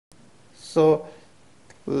So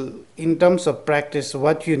in terms of practice,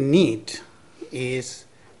 what you need is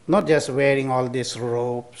not just wearing all these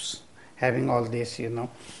robes, having all this,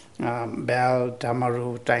 bell,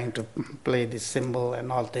 tamaru, trying to play this symbol and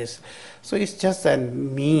all this. So it's just a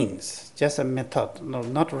means, just a method, no,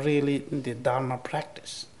 not really the Dharma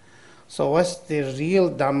practice. So what's the real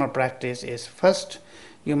Dharma practice is, first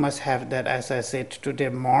you must have that, as I said today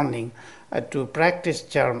morning, to practice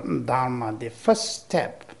Dharma, the first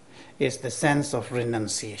step is the sense of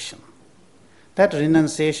renunciation. That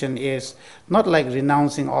renunciation is not like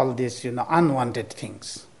renouncing all these, unwanted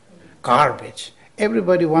things, garbage.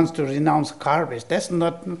 Everybody wants to renounce garbage. That's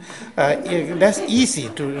not. That's easy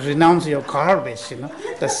to renounce your garbage.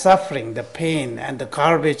 The suffering, the pain, and the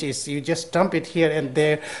garbage is you just dump it here and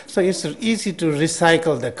there. So it's easy to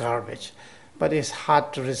recycle the garbage, but it's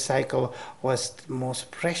hard to recycle what's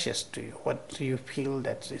most precious to you. What do you feel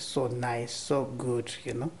that is so nice, so good?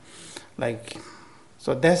 Like.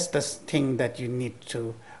 So that's the thing that you need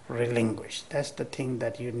to relinquish. That's the thing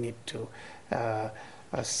that you need to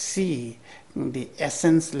see the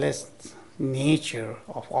essenceless nature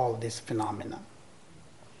of all these phenomena.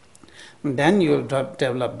 And then you'll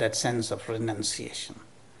develop that sense of renunciation.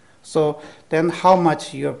 So then, how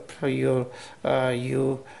much your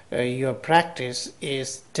practice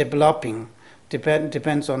is developing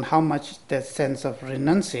depends on how much that sense of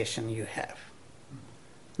renunciation you have.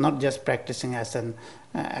 Not just practicing as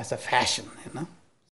a fashion,